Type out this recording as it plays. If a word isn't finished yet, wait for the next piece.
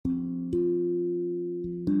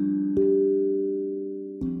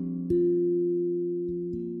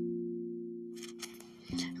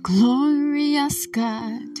Glorious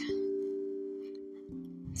God.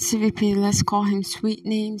 CVP, let's call him sweet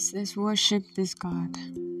names. Let's worship this God.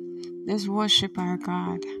 Let's worship our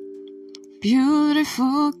God.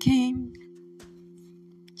 Beautiful King,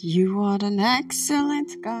 you are an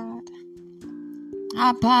excellent God.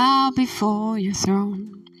 I bow before your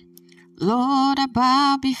throne. Lord, I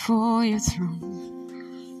bow before your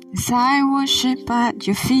throne. As I worship at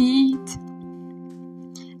your feet,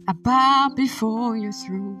 I bow before your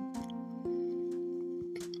throne.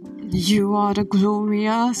 You are the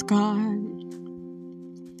glorious God.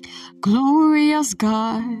 Glorious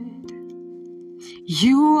God.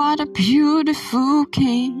 You are the beautiful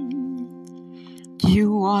King.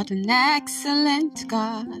 You are an excellent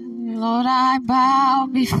God. Lord, I bow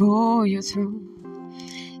before your throne.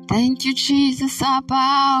 Thank you, Jesus, I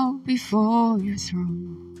bow before your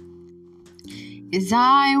throne. As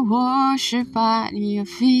I worship at your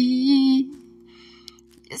feet,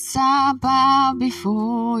 yes, I bow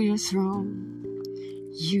before your throne.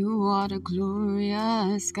 You are the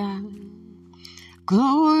glorious God.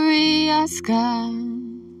 Glorious God.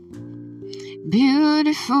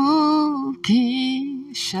 Beautiful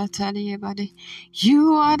King. Shatadiyabadi.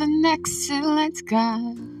 You are an excellent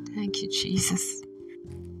God. Thank you, Jesus.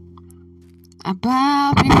 I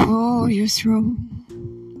bow before your throne.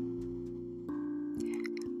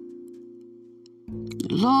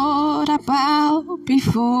 Lord, I bow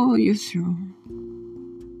before your throne.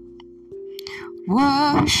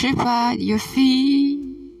 Worship at your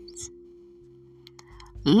feet.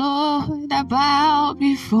 Lord, I bow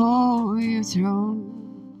before your throne.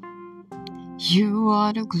 You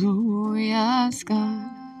are the glorious God.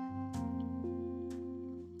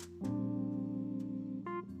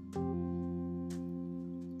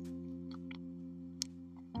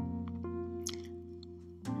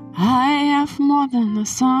 I have more than a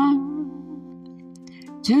song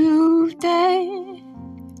today.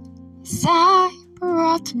 As I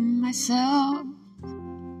brought myself,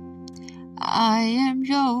 I am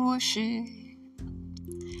your worship.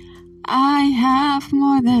 I have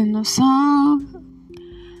more than a song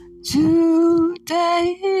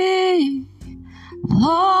today.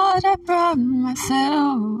 Lord, I brought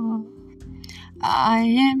myself. I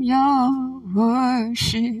am your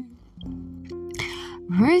worship.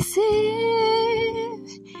 Receive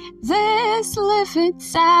this living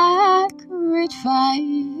sacrifice.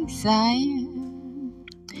 I am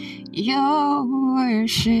your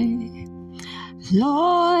worship.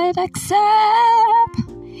 Lord, accept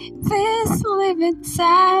this living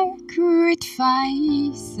sacrifice.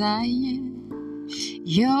 I am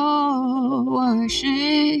your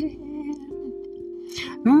worship.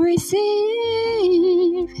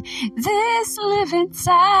 Receive this living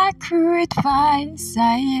sacrifice.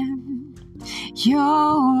 I am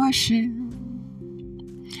your worship.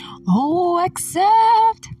 Oh,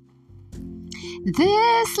 accept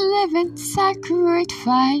this living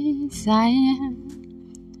sacrifice. I am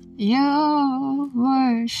your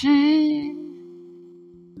worship.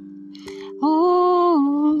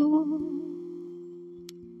 Oh,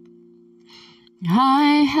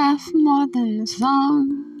 I have more than a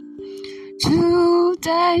song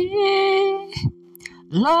today.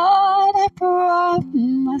 Lord, I brought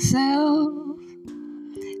myself.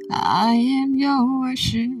 I am your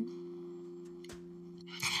worship.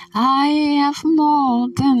 I have more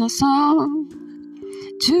than a song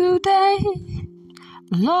today.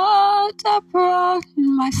 Lord, I brought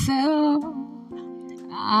myself.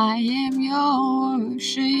 I am your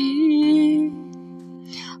worship.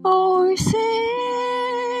 Oh, receive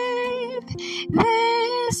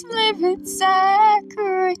this living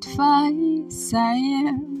sacrifice. I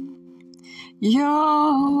am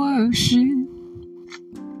your worship.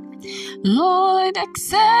 Lord,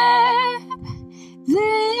 accept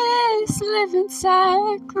this living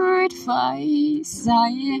sacrifice. I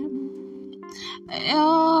am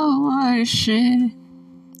your worship.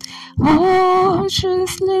 Oh,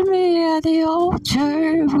 just leave me at the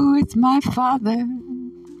altar with my Father.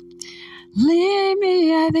 Leave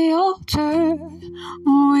me at the altar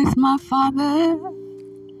with my Father.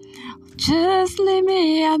 Just leave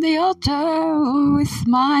me at the altar with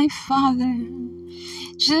my Father.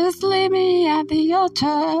 Just leave me at the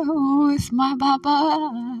altar with my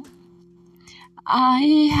Baba.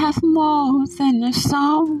 I have more than a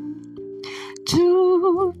song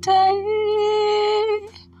today.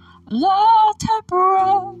 Lord, I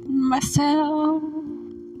brought myself.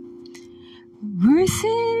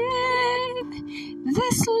 Receive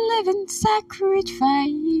this living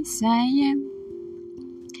sacrifice. I am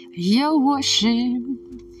your worship.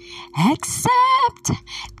 Accept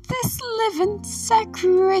this living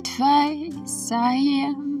sacrifice. I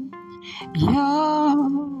am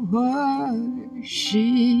your worship.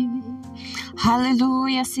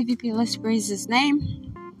 Hallelujah. CVP, let's praise his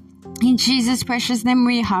name. In Jesus' precious name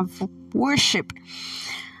we have worship.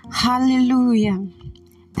 Hallelujah.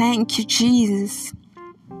 Thank you, Jesus.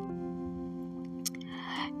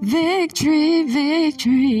 Victory,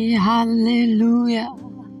 victory, hallelujah,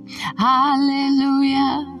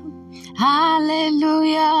 hallelujah,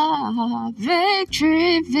 hallelujah.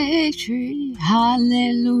 Victory, victory,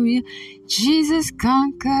 hallelujah. Jesus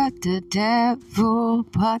conquered the devil,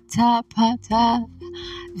 pata, pata.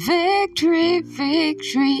 Victory,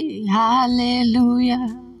 victory,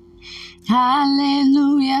 hallelujah,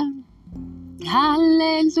 hallelujah,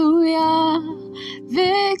 hallelujah.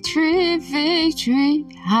 Victory, victory,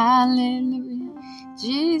 hallelujah.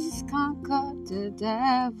 Jesus conquered the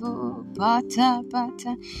devil, bata,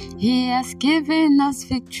 bata. He has given us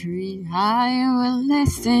victory. I will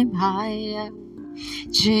lift him higher.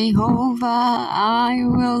 Jehovah, I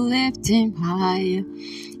will lift him higher.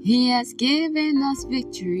 He has given us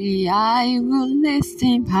victory. I will lift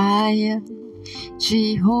him higher.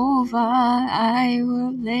 Jehovah, I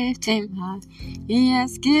will lift him high. He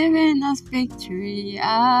has given us victory.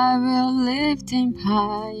 I will lift him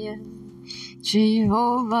higher.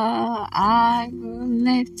 Jehovah, I will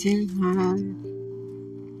lift him high.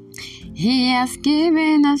 He has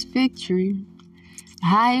given us victory.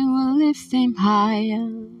 I will lift him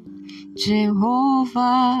higher. Jehovah,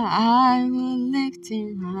 I will lift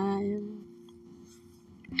him higher.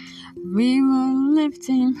 We will lift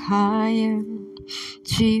him higher.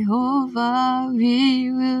 Jehovah,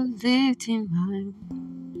 we will lift him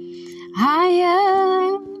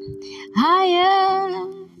higher, higher,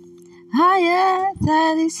 higher.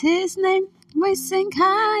 That is his name. We sing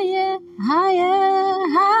higher, higher,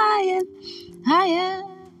 higher, higher.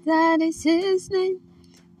 That is his name.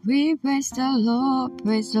 We praise the Lord,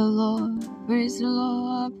 praise the Lord, praise the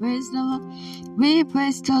Lord, praise the Lord. We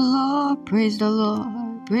praise the Lord, praise the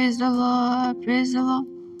Lord, praise the Lord, praise the Lord.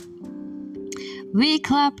 We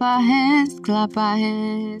clap our hands, clap our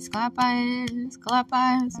hands, clap our hands, clap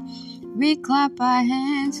our hands. We clap our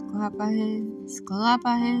hands, clap our hands, clap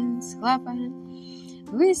our hands, clap our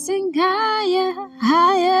hands. We sing higher,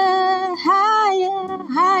 higher, higher,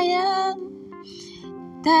 higher.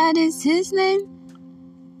 That is his name.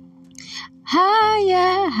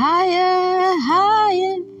 Higher, higher,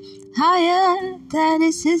 higher, higher. That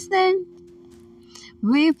is his name.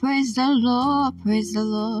 We praise the Lord, praise the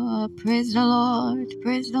Lord, praise the Lord,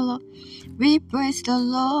 praise the Lord. We praise the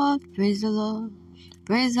Lord, praise the Lord,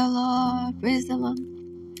 praise the Lord, praise the Lord.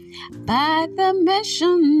 By the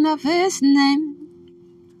mention of his name,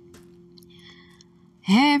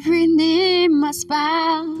 every knee must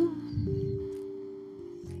bow.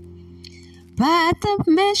 By the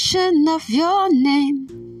mention of your name,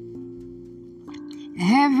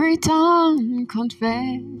 every tongue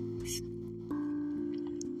confess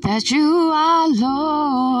that you are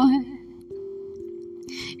Lord.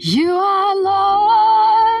 You are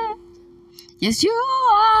Lord. Yes, you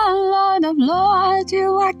are Lord of Lords.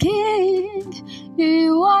 You are King.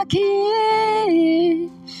 You are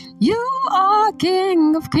King. You are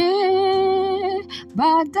King of Kings.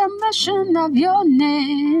 By the mention of your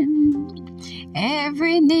name,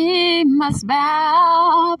 every knee must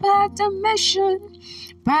bow. By the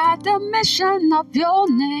mention of your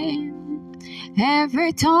name,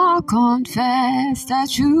 every tongue confess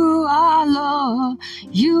that you are Lord.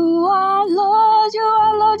 You are Lord, you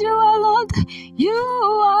are Lord, you are Lord. You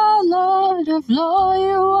are Lord of Lords,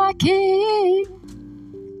 you are King.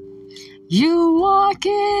 You are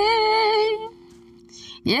King.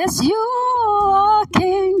 Yes, you are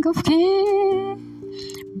King of Kings.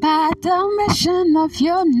 By the mention of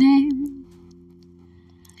your name,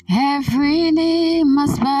 every knee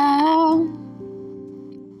must bow.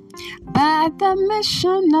 By the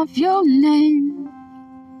mention of your name,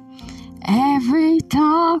 every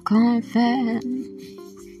tongue confess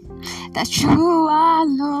that you are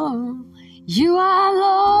Lord. You are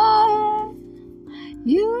Lord.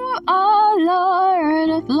 You are Lord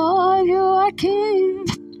of Lords. You are King.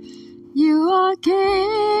 You are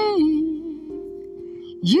King.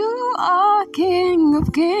 You are King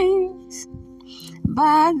of Kings.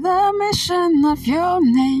 By the mention of your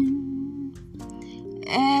name,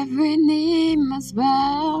 every knee must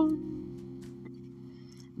bow.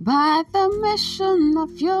 By the mention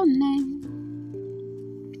of your name,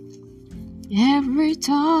 every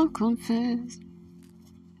tongue confess.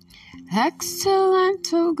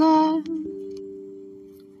 Excellent, O God,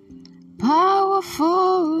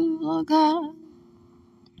 powerful, O God.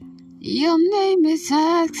 Your name is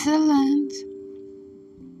excellent.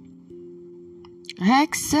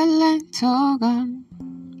 Excellent, oh God.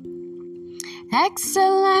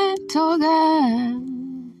 Excellent, oh God.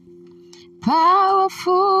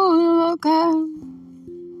 Powerful, oh God.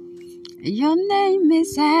 Your name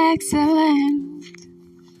is excellent.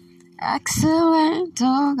 Excellent,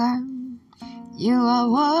 oh God. You are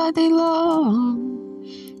worthy, Lord.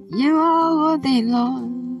 You are worthy,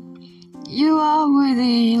 Lord. You are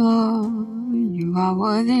worthy, Lord. You are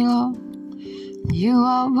worthy, Lord. You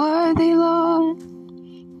are worthy, Lord.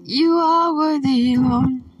 You are worthy,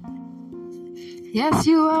 Lord. Yes,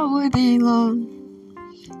 you are worthy, Lord.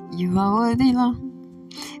 You are worthy, Lord.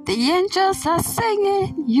 The angels are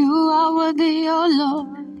singing, you are worthy, oh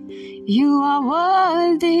Lord. You are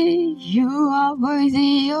worthy, you are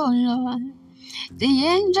worthy, oh Lord. The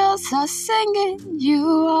angels are singing, you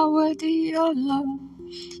are worthy, oh Lord.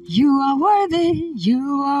 You are worthy,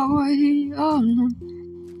 oh Lord.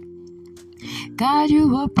 God,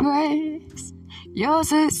 you are praised.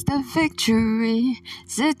 Yours is the victory.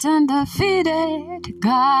 Satan defeated.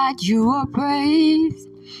 God, you are praised.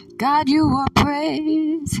 God, you are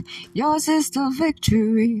praised. Yours is the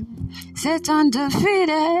victory. Satan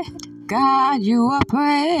defeated. God, you are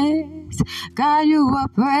praised. God, you are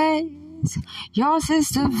praised. Yours is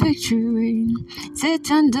the victory.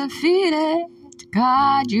 Satan defeated.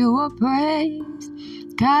 God, you are praised.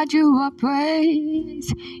 God, you are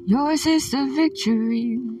praised. Yours is the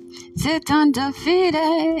victory. Satan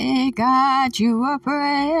defeated. God, you are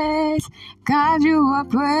praised. God, you are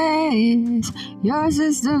praised. Yours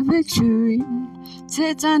is the victory.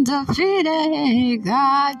 Satan defeated.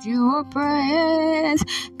 God, you are praised.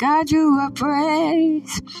 God, you are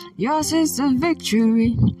praised. Yours is the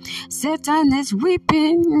victory. Satan is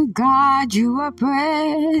weeping. God, you are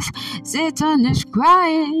praised. Satan is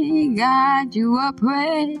crying. God, you are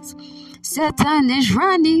praised. Satan is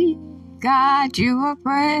running. God, you are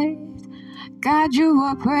praised. God, you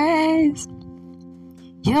are praised.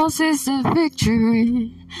 Yours is the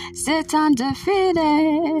victory. Satan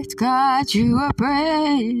defeated. God, you are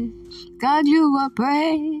praised. God, you are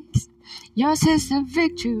praised. Yours is the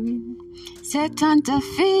victory. Satan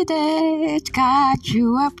defeated. God,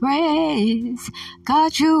 you are praised.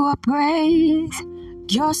 God, you are praised.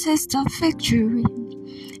 Yours is the victory.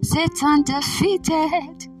 Satan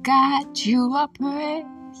defeated. God, you are praised.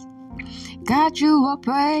 God, you are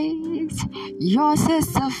praised. Yours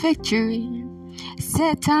is the victory.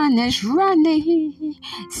 Satan is running.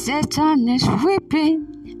 Satan is weeping.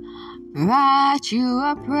 God, you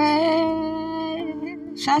are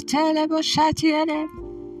praised. Shatelebo shatiele.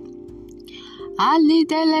 Ali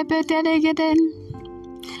delebe delegeden.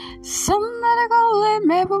 Somebody go let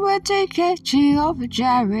me bubetike. Jehovah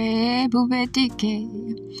Jireh bubetike.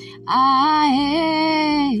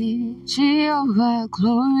 I Jehovah,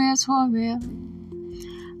 glorious warrior,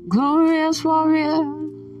 glorious warrior,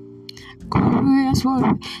 glorious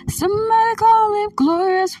warrior. Somebody call him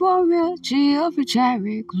glorious warrior, Jehovah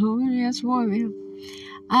Jireh, glorious warrior.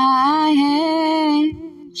 I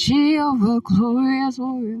am Jehovah, glorious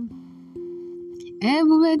warrior.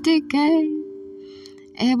 Everywhere digging,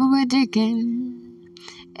 everywhere digging,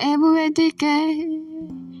 everywhere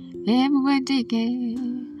digging, everywhere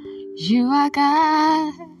digging. You are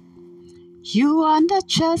God. You are not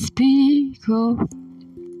just people.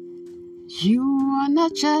 You are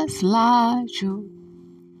not just large.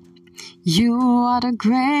 You are the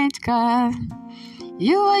great God.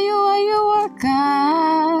 You are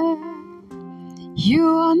God. You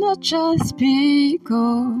are not just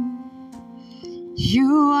people.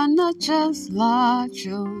 You are not just large.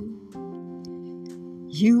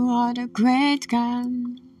 You are the great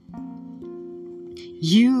God.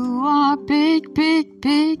 You are big, big,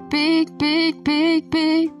 big, big, big, big,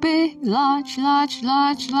 big, big, large, large,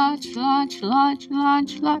 large, large, large, large,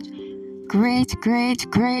 large, large, great, great,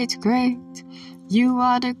 great, great. You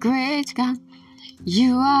are the great God.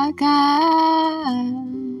 You are God.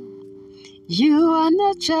 You are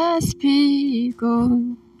not just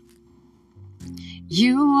people.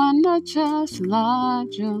 You are not just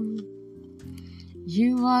large.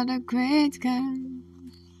 You are the great God.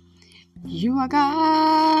 You are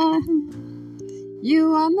God.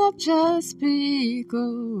 You are not just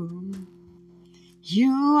people.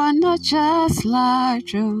 You are not just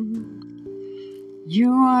large.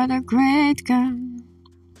 You are the great God.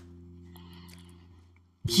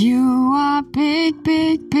 You are big,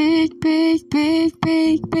 big, big, big, big,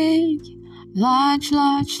 big, big. Large,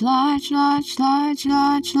 large, large, large, large,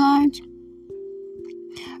 large, large.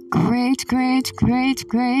 Great, great, great,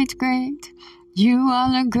 great, great. You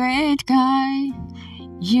are the great guy.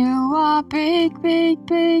 You are big, big,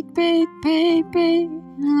 big, big, big, big,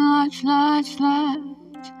 large, large,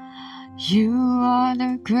 large. You are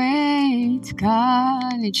the great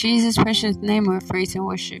God. In Jesus' precious name we're praised and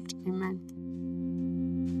worshipped. Amen.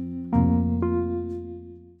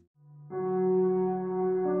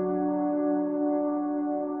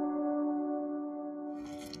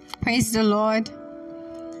 Praise the Lord.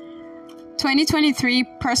 2023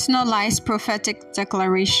 Personalized Prophetic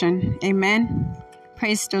Declaration. Amen.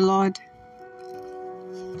 Praise the Lord.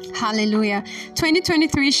 Hallelujah.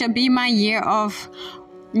 2023 shall be my year of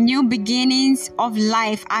new beginnings of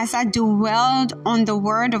life as I dwelled on the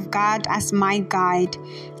Word of God as my guide.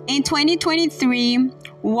 In 2023,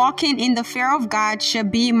 walking in the fear of God shall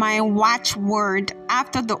be my watchword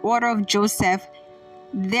after the order of Joseph,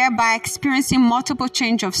 thereby experiencing multiple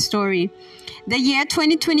change of story. The year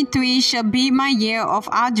 2023 shall be my year of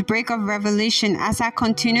outbreak of revelation as I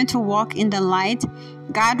continue to walk in the light.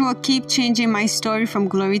 God will keep changing my story from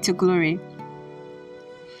glory to glory.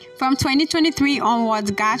 From 2023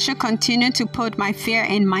 onwards, God shall continue to put my fear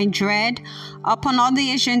and my dread upon all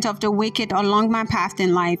the agents of the wicked along my path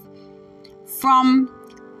in life. From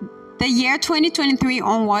the year 2023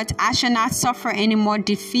 onwards, I shall not suffer any more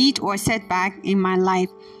defeat or setback in my life.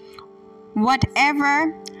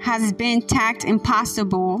 Whatever has been tagged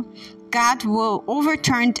impossible, God will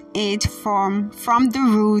overturn it from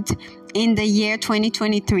the root in the year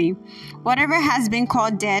 2023. Whatever has been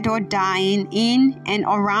called dead or dying in and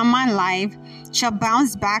around my life shall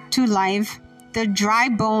bounce back to life. The dry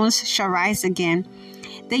bones shall rise again.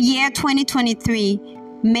 The year 2023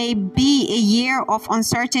 may be a year of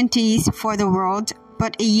uncertainties for the world,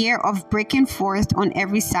 but a year of breaking forth on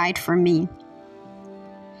every side for me.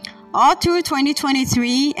 All through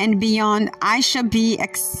 2023 and beyond, I shall be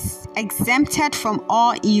exempted from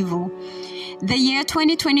all evil. The year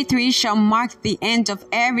 2023 shall mark the end of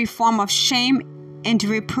every form of shame and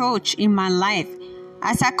reproach in my life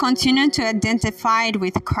as I continue to identify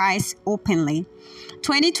with Christ openly.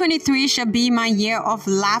 2023 shall be my year of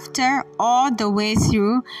laughter all the way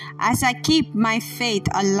through as I keep my faith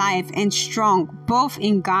alive and strong, both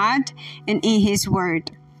in God and in His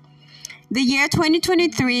Word. The year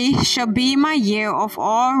 2023 shall be my year of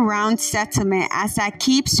all-round settlement as I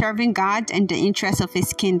keep serving God and the interests of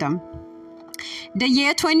His kingdom. The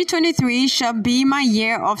year 2023 shall be my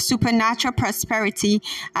year of supernatural prosperity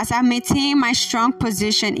as I maintain my strong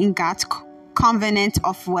position in God's covenant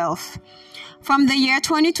of wealth. From the year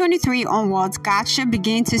 2023 onwards, God shall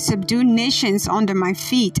begin to subdue nations under my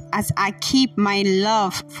feet as I keep my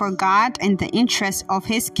love for God and the interests of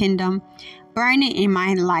His kingdom burning in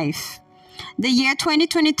my life. The year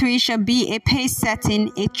 2023 shall be a pace-setting,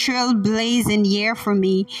 a trailblazing year for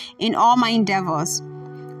me in all my endeavors.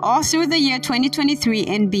 All through the year 2023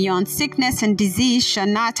 and beyond, sickness and disease shall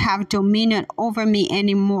not have dominion over me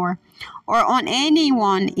anymore or on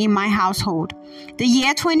anyone in my household. The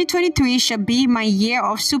year 2023 shall be my year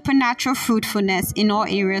of supernatural fruitfulness in all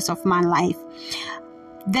areas of my life.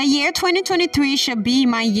 The year 2023 shall be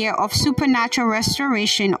my year of supernatural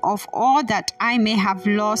restoration of all that I may have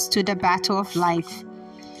lost to the battle of life.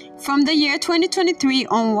 From the year 2023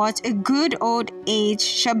 onwards, a good old age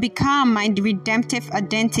shall become my redemptive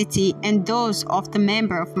identity and those of the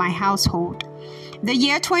member of my household. The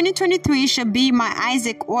year 2023 shall be my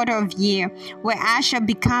Isaac order of year, where I shall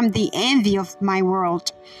become the envy of my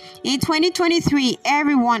world. In 2023,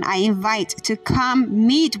 everyone I invite to come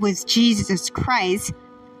meet with Jesus Christ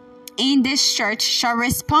in this church shall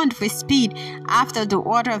respond with speed after the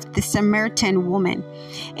order of the Samaritan woman.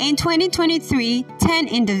 In 2023, 10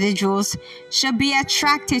 individuals shall be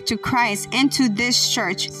attracted to Christ and to this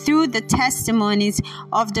church through the testimonies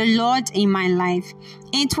of the Lord in my life.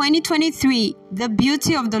 In 2023, the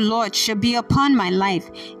beauty of the Lord shall be upon my life,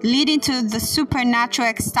 leading to the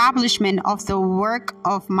supernatural establishment of the work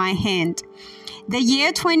of my hand. The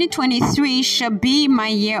year 2023 shall be my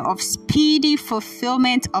year of speedy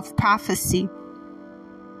fulfillment of prophecy.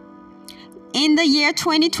 In the year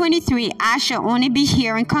 2023, I shall only be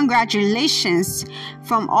hearing congratulations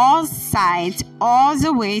from all sides all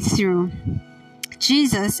the way through.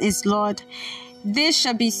 Jesus is Lord. This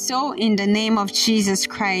shall be so in the name of Jesus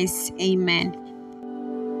Christ. Amen.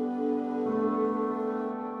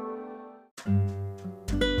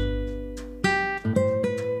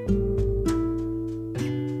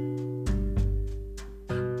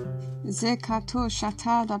 Zekato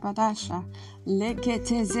Shatada Badasha.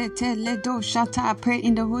 Lekete zete ledo shata. Pray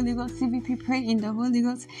in the Holy Ghost. CVP, pray in the Holy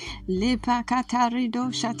Ghost. Lepa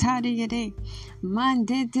katarido shatari gede.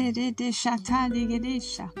 Mande de de shatari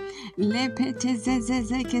gedesha. Lepete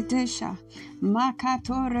zeze gedesha.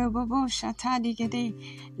 Makatore bobo shatari gede.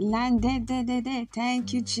 Lande de.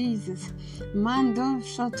 Thank you, Jesus. Mando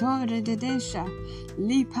shotore de desha.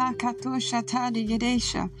 Lipa kato shatari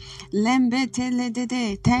gedesha. Lembete le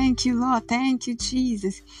de. Thank you, Lord. Thank you,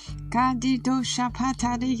 Jesus. Kadido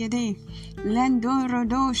shapatari gede. Lendoro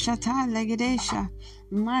do shatale gedesha.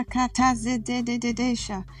 Makata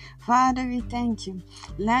zedededesha. Father, we thank you.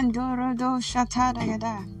 Landoro do shatara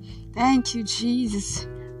gada. Thank you, Jesus.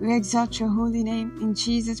 We exalt your holy name. In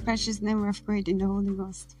Jesus' precious name we have prayed in the Holy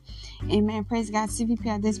Ghost. Amen. Praise God. CVP,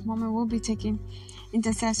 at this moment we'll be taking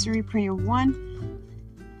intercessory prayer 1.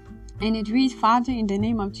 And it reads, Father, in the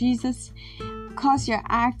name of Jesus, cause your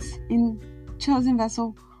acts in Chosen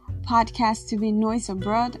Vessel podcast to be noise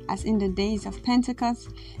abroad as in the days of Pentecost,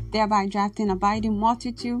 thereby drafting abiding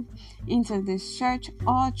multitude into this church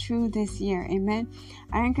all through this year. Amen.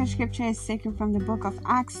 Our anchor scripture is taken from the book of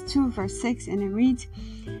Acts 2 verse 6, and it reads,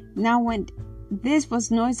 Now when this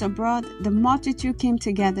was noise abroad, the multitude came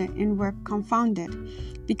together and were confounded,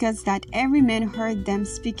 because that every man heard them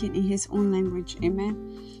speaking in his own language.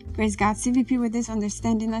 Amen. Praise God. CVP, with this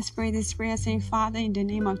understanding, let's pray this prayer saying, Father, in the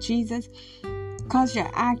name of Jesus, cause your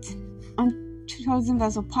act on Chosen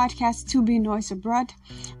Vessel podcast to be noise abroad.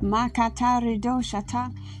 Makata rido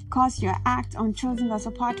shata. Cause your act on Chosen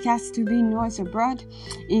Vessel podcast to be noise abroad.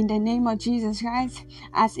 In the name of Jesus Christ,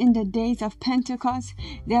 as in the days of Pentecost,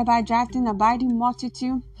 thereby drafting abiding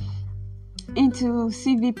multitude into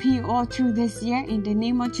CVP all through this year. In the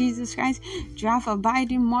name of Jesus Christ, draft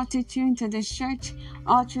abiding multitude into the church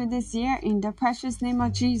all through this year. In the precious name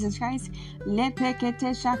of Jesus Christ, Lord,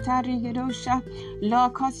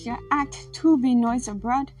 cause your act to be noise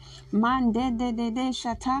abroad. Man de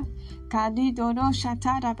shata. Kadi dodo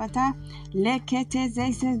shata rabata lekete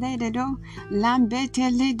zese de do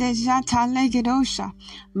lambete le de jata legedosha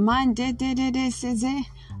man de seze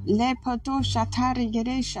le poto shatari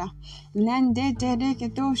gedesha lende de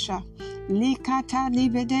gedosha likata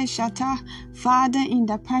libede shata. Father, in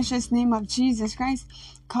the precious name of Jesus Christ,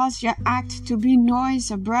 cause your act to be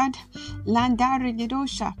noise abroad. Landari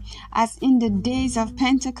gedosha, as in the days of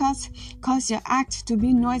Pentecost. Cause your act to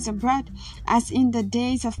be noise abroad, as in the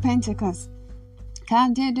days of Pentecost.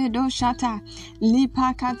 Kandede do shata,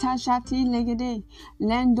 lipa kata shati legede,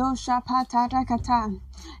 lendo shapata rakata,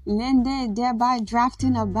 lende, thereby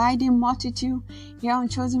drafting abiding multitude here on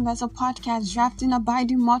Chosen Vessel Podcast, drafting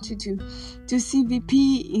abiding multitude to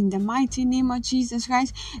CVP in the mighty name of Jesus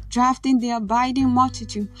Christ, drafting the abiding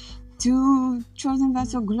multitude to Chosen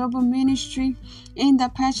Vessel Global Ministry in the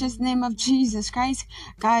precious name of Jesus Christ.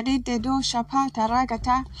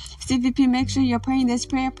 CVP, make sure you're praying this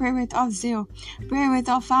prayer. Pray with all zeal. Pray with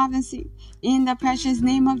all fervency in the precious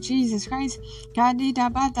name of Jesus Christ.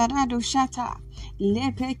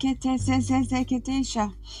 Lepekete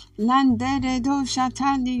sezeketesha landere dosha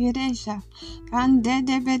tali geresha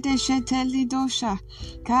kandede bede sheteli dosha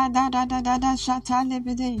kada da shatale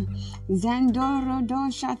bede zendoro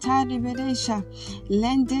dosha tali bedesha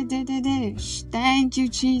lende de. Thank you,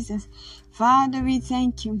 Jesus. Father, we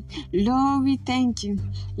thank you. Lord, we thank you.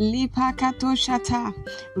 Lipakato shata.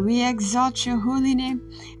 We exalt your holy name,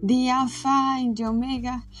 the Alpha and the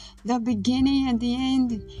Omega, the beginning and the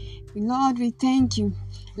end. Lord, we thank you.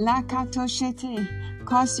 Lakato shete.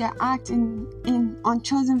 Cause your act on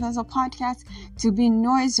Chosen Vessel Podcast to be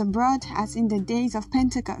noise abroad as in the days of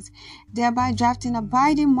Pentecost, thereby drafting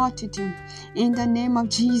abiding multitude in the name of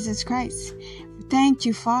Jesus Christ. Thank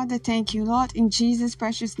you, Father. Thank you, Lord. In Jesus'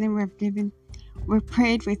 precious name we've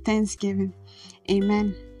prayed with thanksgiving.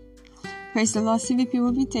 Amen. Praise the Lord. CVP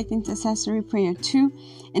will be taking intercessory prayer 2.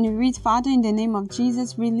 And it reads, Father, in the name of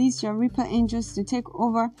Jesus, release your reaper angels to take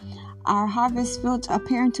over our harvest field,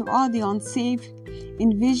 appearing to all the unsaved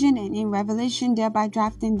in vision and in revelation, thereby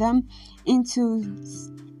drafting them into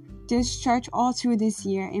this church all through this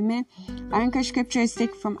year. Amen. Our anchor scripture is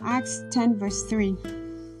taken from Acts 10 verse 3.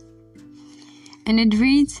 And it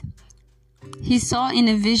reads, He saw in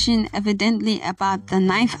a vision, evidently about the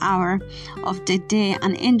 9th hour of the day,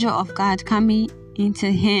 an angel of God coming into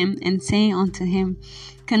him and saying unto him,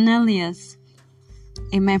 Cornelius.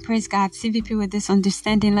 Amen. Praise God. CVP, with this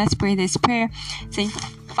understanding, let's pray this prayer. Say,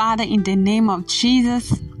 Father, in the name of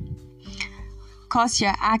Jesus, cause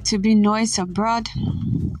your act to be noise abroad.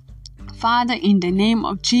 Father, in the name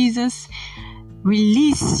of Jesus,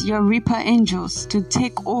 release your reaper angels to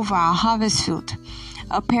take over our harvest field,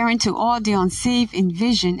 appearing to all the unsaved in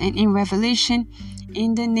vision and in revelation,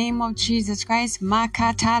 in the name of Jesus Christ.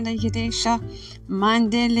 Makatalegedesha,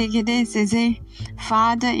 mandelegedeseze.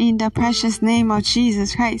 Father, in the precious name of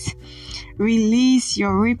Jesus Christ, release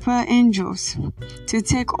your reaper angels to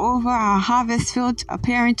take over our harvest field,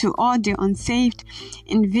 appearing to all the unsaved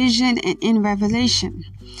in vision and in revelation,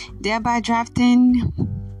 thereby drafting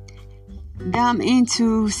them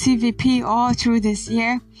into CVP all through this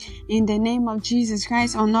year, in the name of Jesus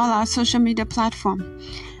Christ, on all our social media platforms.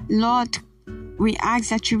 Lord, we ask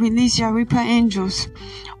that you release your reaper angels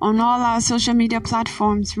on all our social media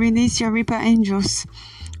platforms. Release your reaper angels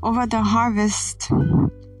over the harvest.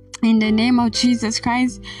 In the name of Jesus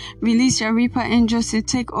Christ, release your reaper angels to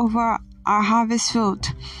take over our harvest field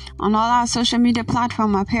on all our social media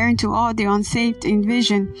platforms, appearing to all the unsaved in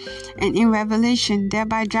vision and in revelation,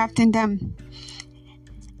 thereby drafting them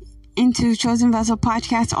into Chosen Vessel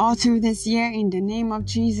Podcast all through this year, in the name of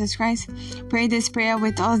Jesus Christ. Pray this prayer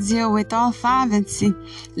with all zeal, with all fervency.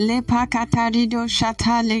 Lepakatarido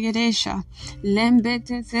shata legedesha.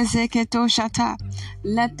 Lembete zezeketo shata.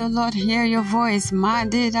 Let the Lord hear your voice.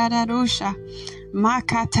 Madidadarusha.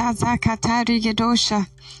 Makata zakatari gedosha.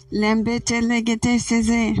 Lembete legete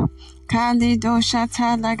seze. Kali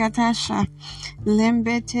doshata lagatasha.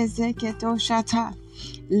 Lembete zeketo shata.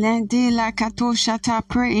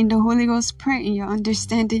 Pray in the Holy Ghost, pray in your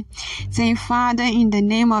understanding, saying, Father, in the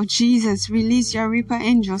name of Jesus, release your reaper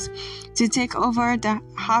angels to take over the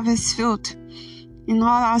harvest field in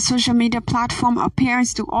all our social media platform,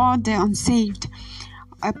 appearance to all the unsaved,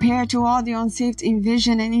 appear to all the unsaved in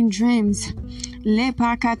vision and in dreams, in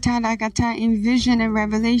vision and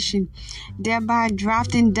revelation, thereby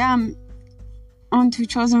drafting them onto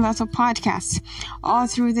Chosen Vessel Podcast all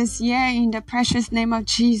through this year, in the precious name of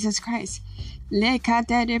Jesus Christ. CVP,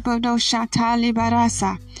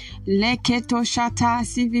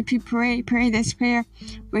 pray this prayer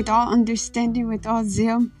with all understanding, with all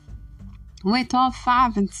zeal, with all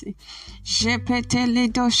fervency.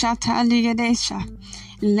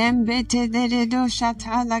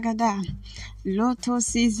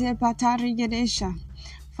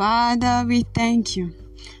 Father, we thank you.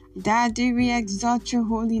 Daddy, we exalt your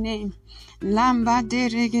holy name. Lamba de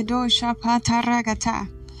regedosha pataragata.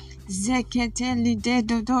 Zeketeli de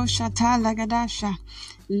dodosha talagadasha.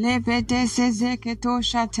 Lebede se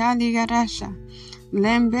zeketosha taligadasha.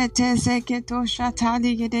 Lembete zeketosha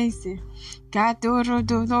taligedese. Gadoro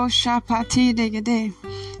dodosha patigede.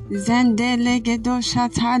 Zendele gedosha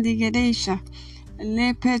taligedesha.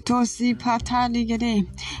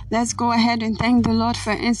 Let's go ahead and thank the Lord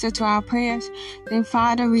for answer to our prayers. Then,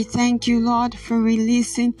 Father, we thank you, Lord, for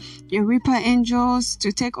releasing your reaper angels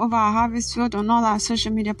to take over our harvest field on all our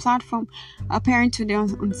social media platforms, appearing to the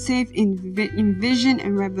unsaved in vision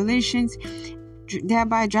and revelations,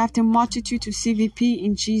 thereby drafting multitude to CVP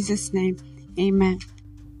in Jesus' name. Amen.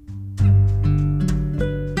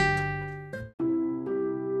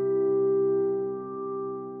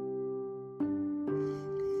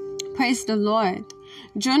 Praise the Lord.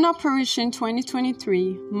 June Operation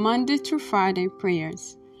 2023, Monday through Friday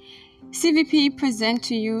prayers. CVP present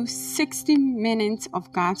to you 60 minutes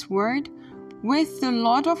of God's Word with the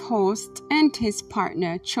Lord of Hosts and his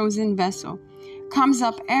partner, Chosen Vessel. Comes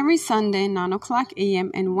up every Sunday, 9 o'clock a.m.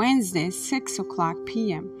 and Wednesday, 6 o'clock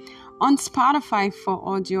p.m. on Spotify for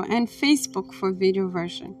audio and Facebook for video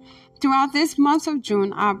version. Throughout this month of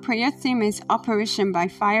June, our prayer theme is Operation by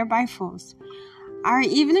Fire by Force. Our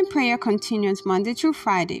evening prayer continues Monday through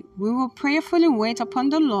Friday. We will prayerfully wait upon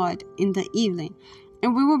the Lord in the evening,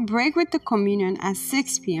 and we will break with the communion at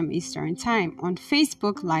 6 p.m. Eastern Time on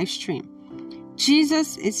Facebook live stream.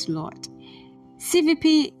 Jesus is Lord.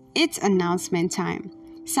 CVP, it's announcement time.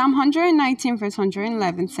 Psalm 119 verse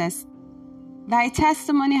 111 says, Thy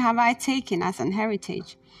testimony have I taken as an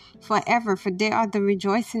heritage forever, for they are the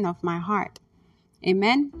rejoicing of my heart.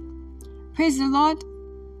 Amen. Praise the Lord.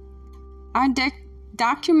 Our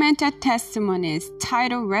documented testimony is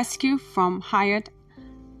titled Rescue from Hired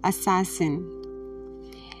Assassin.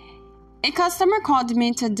 A customer called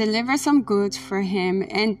me to deliver some goods for him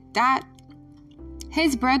and that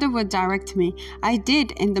his brother would direct me. I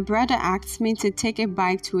did, and the brother asked me to take a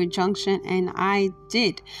bike to a junction, and I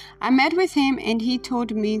did. I met with him and he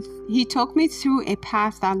took me through a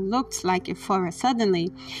path that looked like a forest. Suddenly,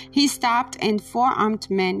 he stopped and 4 armed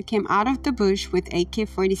men came out of the bush with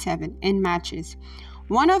AK-47 and matches.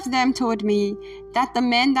 One of them told me that the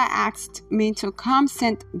men that asked me to come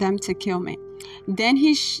sent them to kill me. Then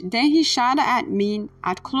he shot at me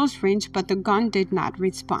at close range, but the gun did not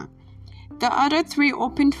respond. The other 3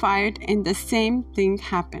 opened fire and the same thing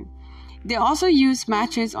happened. They also used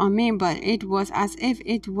matches on me, but it was as if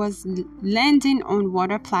it was landing on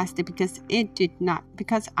water plastic because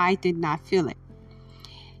I did not feel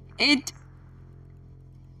it.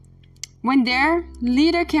 When their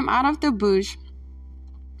leader came out of the bush,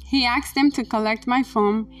 he asked them to collect my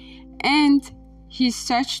phone, and he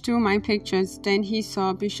searched through my pictures. Then he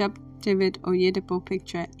saw Bishop David Oyedepo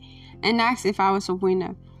picture and asked if I was a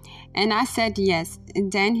winner. And I said yes.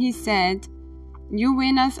 And then he said, "You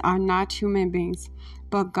winners are not human beings,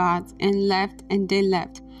 but gods," and left, and they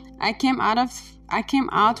left. I came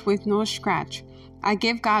out with no scratch. I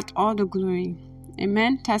gave God all the glory.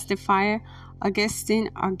 Amen. Testifier Augustine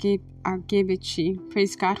Argebici.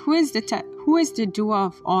 Praise God. Who is the doer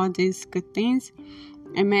of all these good things?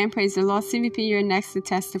 Amen. Praise the Lord. CVP, you're next to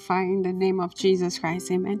testify in the name of Jesus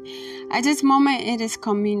Christ. Amen. At this moment, it is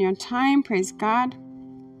communion time. Praise God.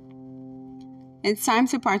 It's time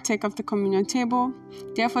to partake of the communion table.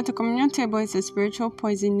 Therefore, the communion table is a spiritual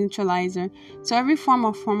poison neutralizer. So every form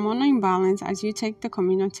of hormonal imbalance, as you take the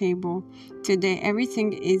communion table today,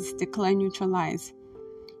 everything is declared neutralized.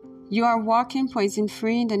 You are walking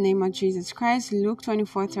poison-free in the name of Jesus Christ. Luke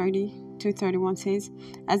 24:30-31 says,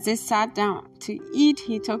 as they sat down to eat,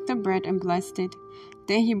 he took the bread and blessed it.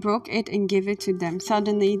 Then he broke it and gave it to them.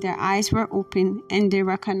 Suddenly their eyes were open and they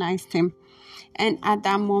recognized him. And at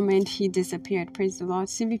that moment, he disappeared. Praise the Lord.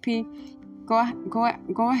 CVP,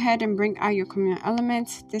 go ahead and bring out your communion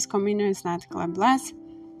elements. This communion is not declared blessed.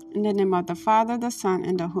 In the name of the Father, the Son,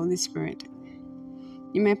 and the Holy Spirit.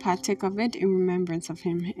 You may partake of it in remembrance of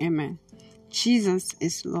him. Amen. Jesus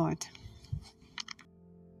is Lord.